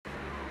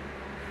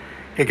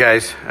Hey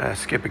guys,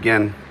 Skip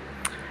again.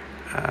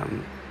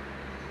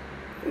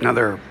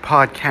 Another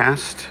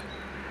podcast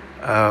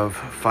of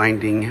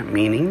Finding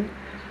Meaning.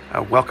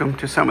 Welcome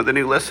to some of the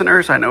new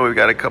listeners. I know we've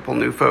got a couple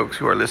new folks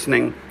who are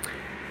listening.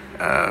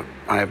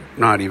 I've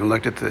not even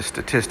looked at the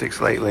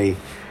statistics lately.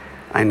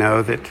 I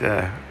know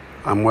that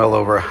I'm well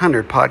over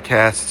 100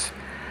 podcasts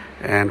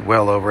and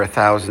well over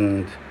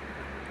 1,000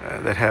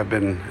 that have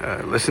been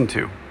listened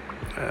to.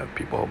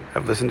 People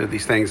have listened to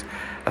these things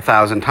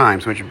 1,000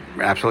 times, which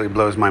absolutely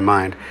blows my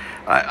mind.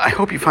 I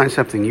hope you find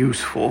something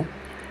useful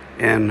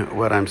in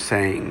what I'm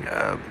saying.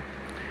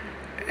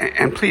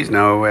 And please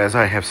know, as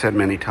I have said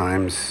many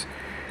times,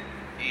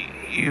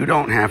 you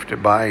don't have to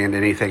buy into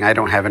anything. I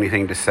don't have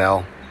anything to sell.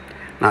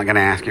 I'm not going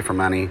to ask you for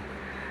money.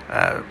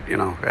 I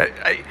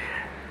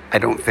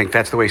don't think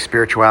that's the way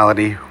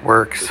spirituality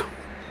works.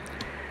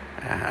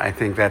 I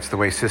think that's the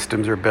way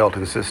systems are built,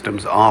 and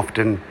systems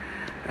often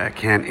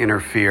can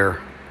interfere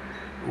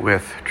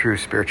with true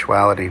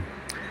spirituality.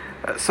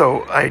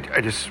 So I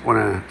just want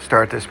to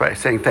start this by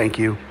saying thank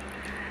you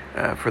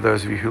for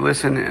those of you who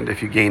listen, and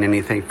if you gain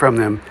anything from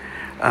them,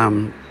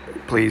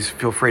 please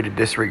feel free to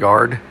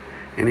disregard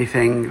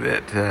anything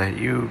that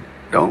you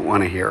don't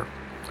want to hear.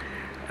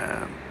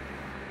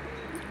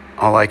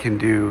 All I can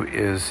do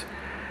is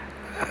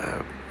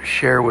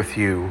share with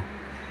you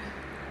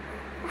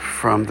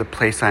from the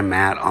place I'm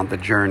at on the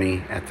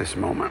journey at this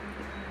moment.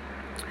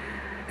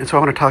 And so I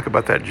want to talk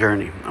about that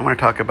journey. I want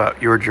to talk about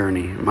your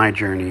journey, my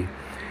journey,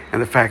 and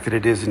the fact that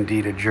it is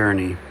indeed a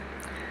journey,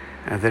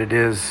 that it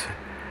is,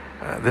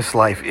 this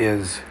life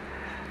is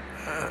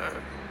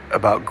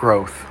about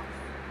growth.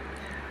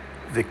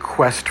 The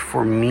quest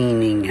for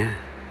meaning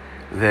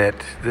that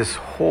this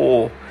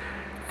whole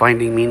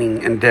finding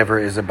meaning endeavor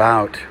is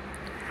about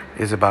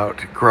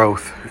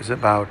growth, is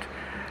about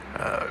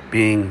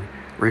being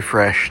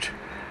refreshed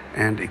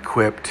and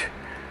equipped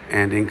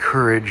and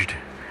encouraged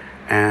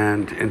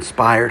and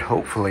inspired,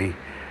 hopefully,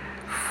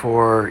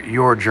 for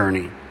your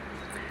journey.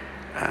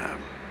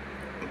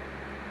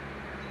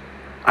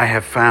 I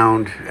have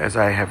found, as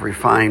I have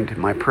refined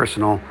my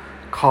personal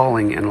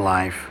calling in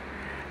life,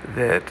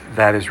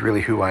 that is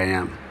really who I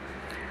am.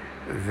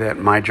 That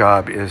my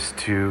job is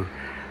to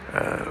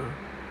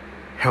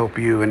help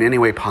you in any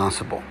way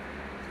possible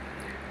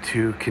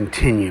to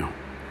continue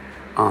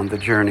on the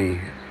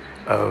journey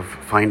of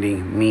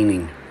finding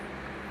meaning.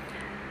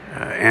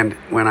 And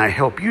when I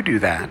help you do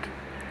that,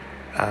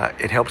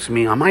 it helps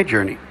me on my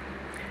journey,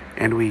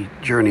 and we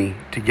journey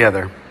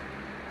together.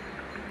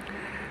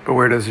 But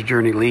where does the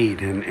journey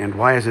lead, and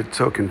why is it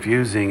so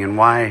confusing, and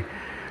why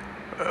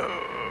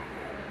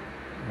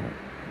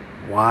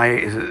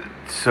is it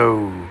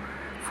so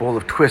full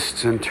of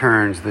twists and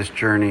turns, this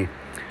journey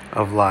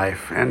of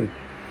life? And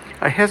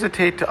I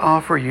hesitate to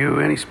offer you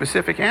any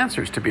specific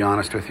answers, to be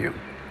honest with you.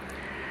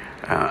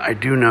 I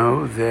do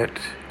know that,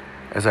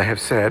 as I have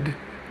said,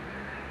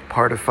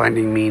 part of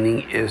finding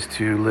meaning is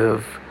to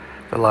live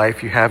the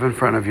life you have in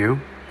front of you,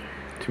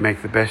 to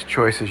make the best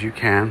choices you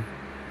can.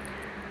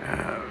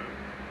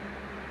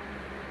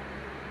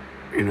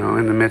 In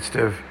the midst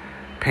of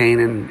pain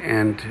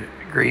and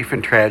grief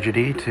and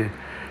tragedy, to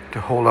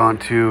hold on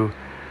to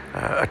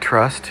a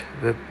trust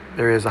that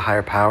there is a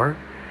higher power.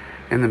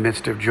 In the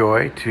midst of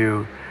joy,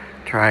 to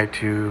try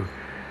to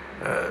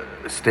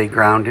stay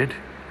grounded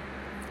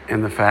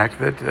in the fact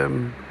that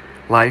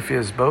life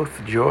is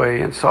both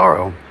joy and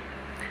sorrow.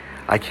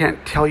 I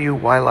can't tell you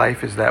why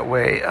life is that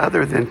way,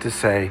 other than to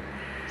say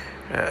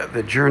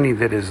the journey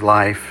that is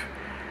life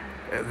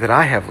that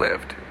I have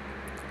lived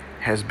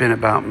has been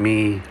about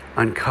me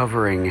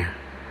uncovering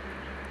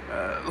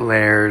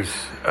layers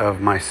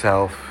of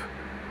myself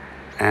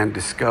and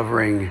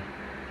discovering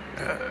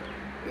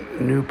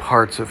new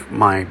parts of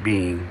my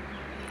being.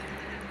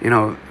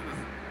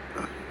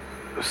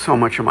 So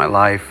much of my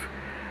life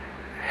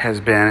has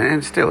been,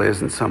 and still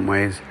is in some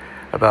ways,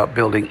 about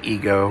building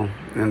ego,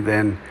 and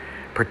then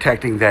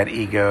protecting that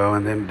ego,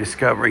 and then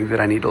discovering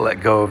that I need to let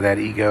go of that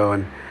ego.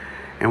 And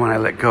when I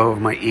let go of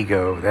my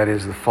ego, that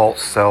is the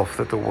false self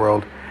that the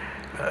world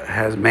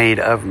has made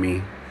of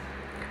me,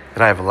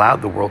 that I have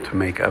allowed the world to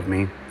make of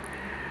me.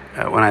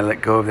 When I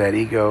let go of that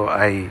ego,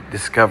 I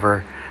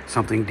discover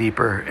something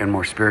deeper and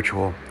more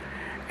spiritual,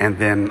 and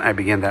then I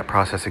begin that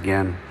process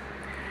again.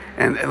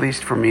 And at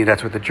least for me,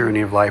 that's what the journey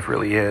of life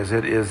really is.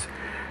 It is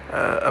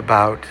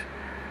about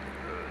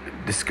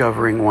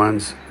discovering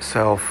one's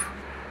self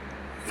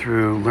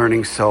through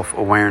learning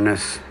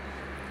self-awareness,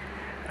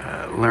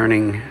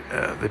 learning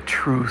the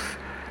truth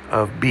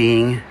of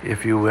being,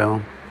 if you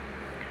will.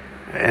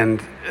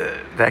 And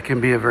that can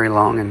be a very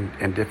long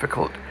and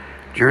difficult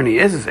journey.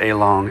 It is a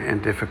long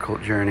and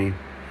difficult journey.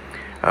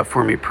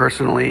 For me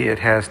personally, it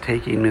has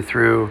taken me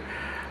through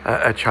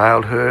a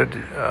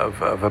childhood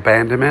of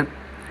abandonment.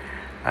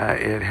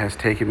 It has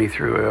taken me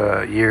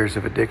through years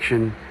of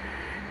addiction.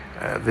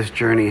 This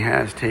journey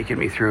has taken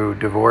me through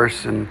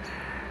divorce and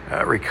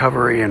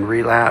recovery and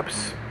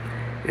relapse.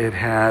 It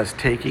has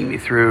taken me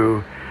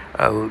through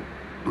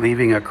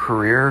leaving a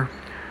career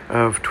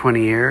of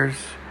 20 years.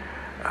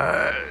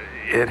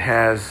 It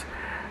has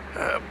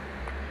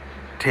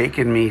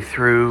taken me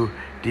through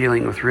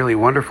dealing with really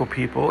wonderful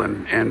people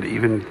and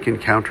even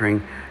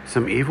encountering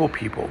some evil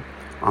people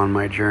on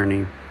my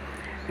journey.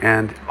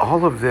 And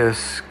all of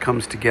this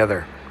comes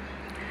together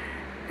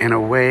in a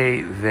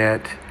way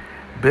that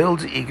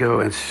builds ego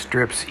and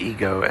strips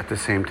ego at the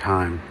same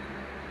time.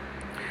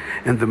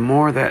 And the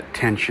more that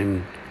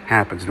tension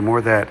happens, the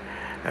more that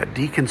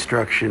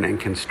deconstruction and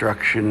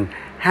construction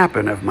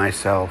happen of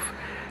myself,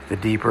 the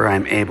deeper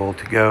I'm able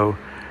to go,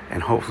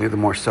 and hopefully the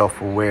more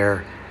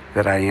self-aware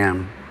that I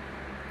am.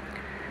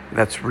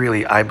 That's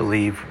really, I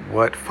believe,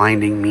 what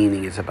finding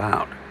meaning is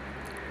about.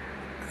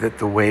 That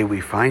the way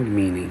we find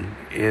meaning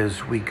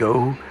is we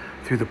go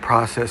through the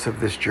process of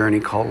this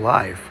journey called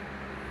life.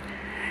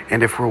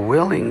 And if we're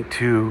willing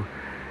to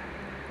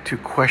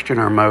question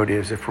our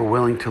motives, if we're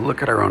willing to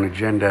look at our own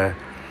agenda,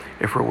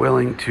 if we're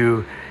willing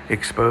to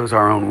expose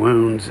our own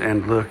wounds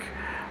and look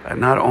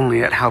not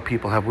only at how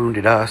people have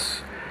wounded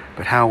us,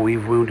 but how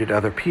we've wounded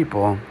other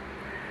people,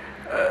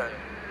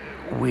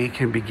 we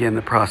can begin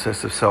the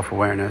process of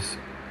self-awareness.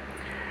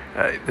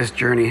 This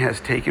journey has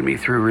taken me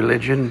through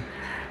religion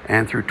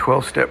and through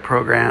 12-step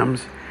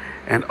programs,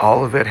 and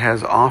all of it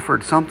has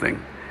offered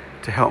something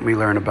to help me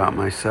learn about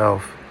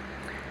myself.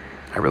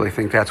 I really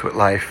think that's what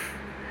life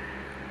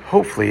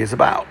hopefully is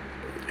about,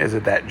 is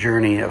it that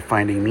journey of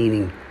finding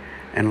meaning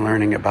and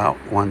learning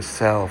about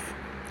oneself.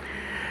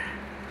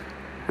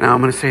 Now,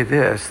 I'm going to say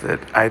this, that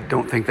I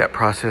don't think that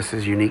process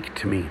is unique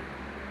to me.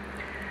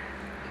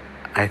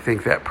 I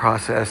think that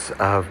process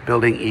of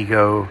building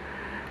ego,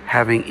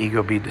 having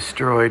ego be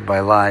destroyed by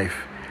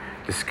life,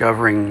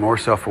 discovering more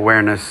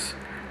self-awareness,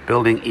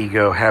 building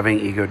ego, having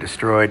ego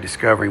destroyed,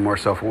 discovering more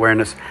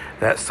self-awareness,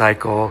 that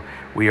cycle,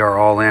 we are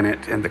all in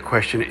it. And the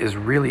question is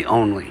really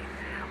only,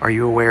 are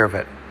you aware of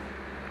it?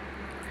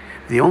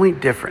 The only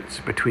difference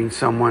between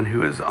someone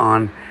who is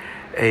on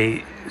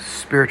a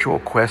spiritual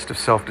quest of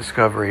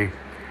self-discovery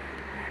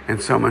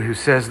and someone who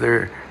says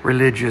they're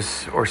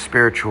religious or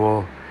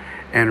spiritual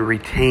and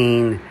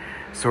retain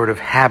sort of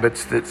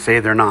habits that say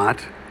they're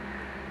not,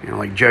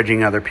 like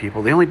judging other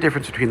people. The only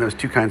difference between those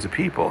two kinds of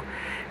people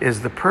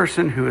is the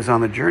person who is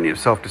on the journey of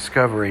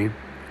self-discovery,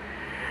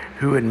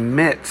 who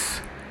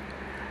admits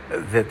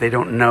that they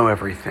don't know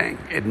everything,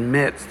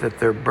 admits that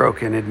they're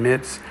broken,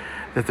 admits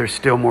that there's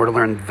still more to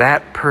learn.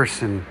 That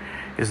person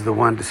is the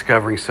one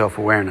discovering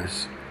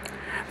self-awareness.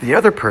 The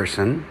other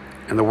person,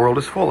 and the world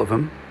is full of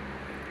them,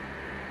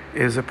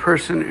 is a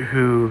person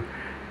who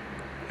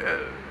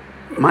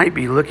might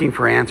be looking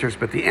for answers,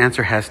 but the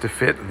answer has to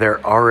fit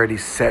their already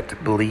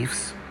set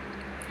beliefs,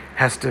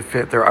 has to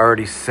fit their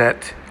already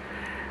set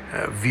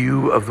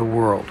view of the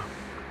world.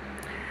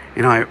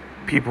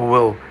 People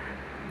will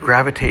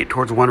gravitate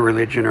towards one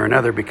religion or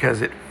another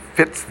because it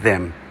fits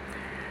them.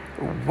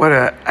 What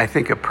I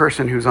think a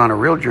person who's on a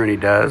real journey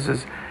does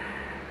is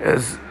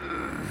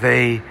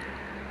they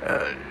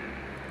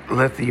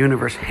let the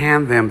universe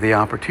hand them the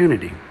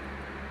opportunity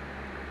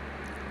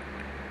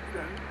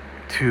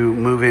to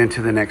move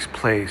into the next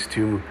place,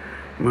 to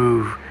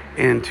move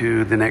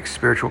into the next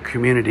spiritual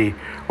community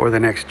or the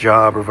next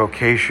job or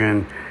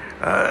vocation.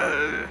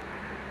 And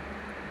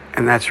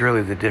that's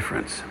really the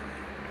difference.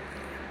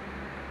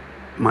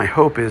 My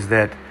hope is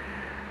that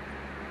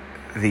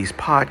these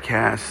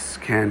podcasts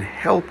can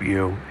help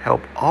you,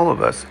 help all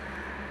of us,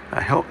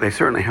 they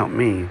certainly help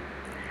me,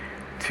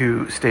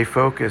 to stay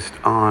focused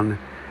on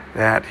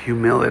that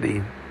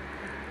humility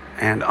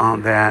and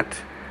on that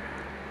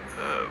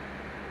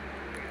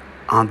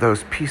on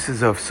those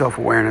pieces of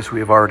self-awareness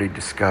we have already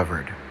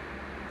discovered.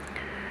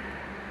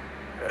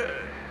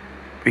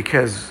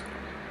 Because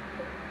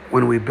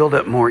when we build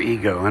up more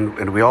ego,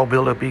 and we all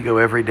build up ego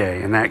every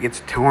day, and that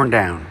gets torn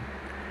down,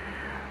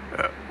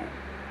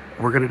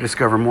 we're going to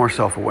discover more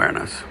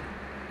self-awareness.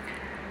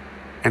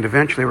 And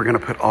eventually we're going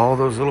to put all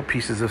those little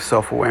pieces of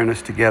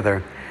self-awareness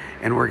together,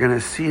 and we're going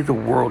to see the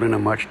world in a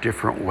much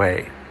different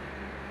way.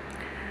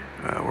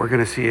 We're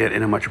going to see it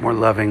in a much more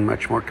loving,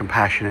 much more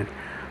compassionate,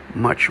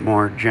 much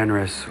more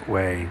generous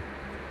way.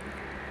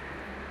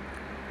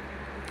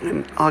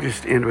 And I'll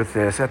just end with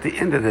this. At the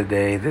end of the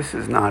day, this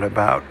is not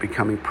about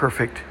becoming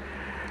perfect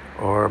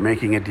or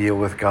making a deal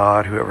with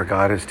God, whoever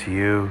God is to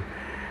you.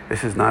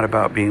 This is not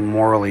about being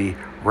morally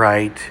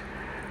right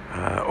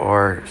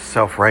or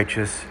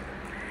self-righteous.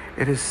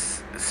 It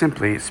is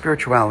simply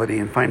spirituality,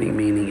 and finding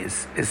meaning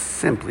is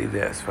simply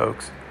this,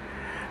 folks.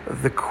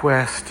 The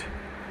quest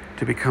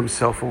to become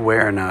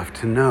self-aware enough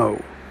to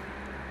know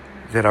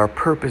that our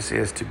purpose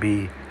is to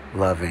be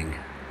loving.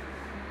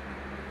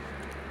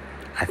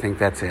 I think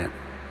that's it.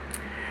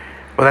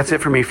 Well, that's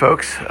it for me,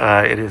 folks.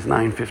 It is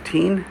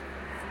 9:15.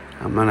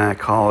 I'm going to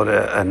call it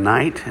a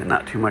night and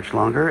not too much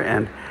longer.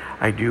 And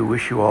I do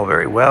wish you all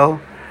very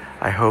well.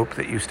 I hope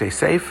that you stay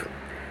safe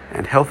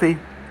and healthy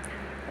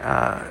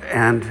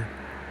and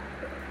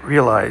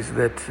realize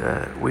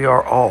that we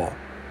are all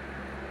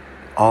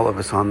of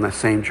us on the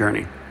same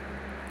journey.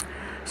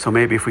 So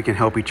maybe if we can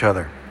help each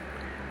other,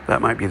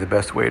 that might be the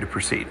best way to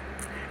proceed.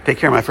 Take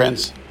care, my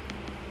friends.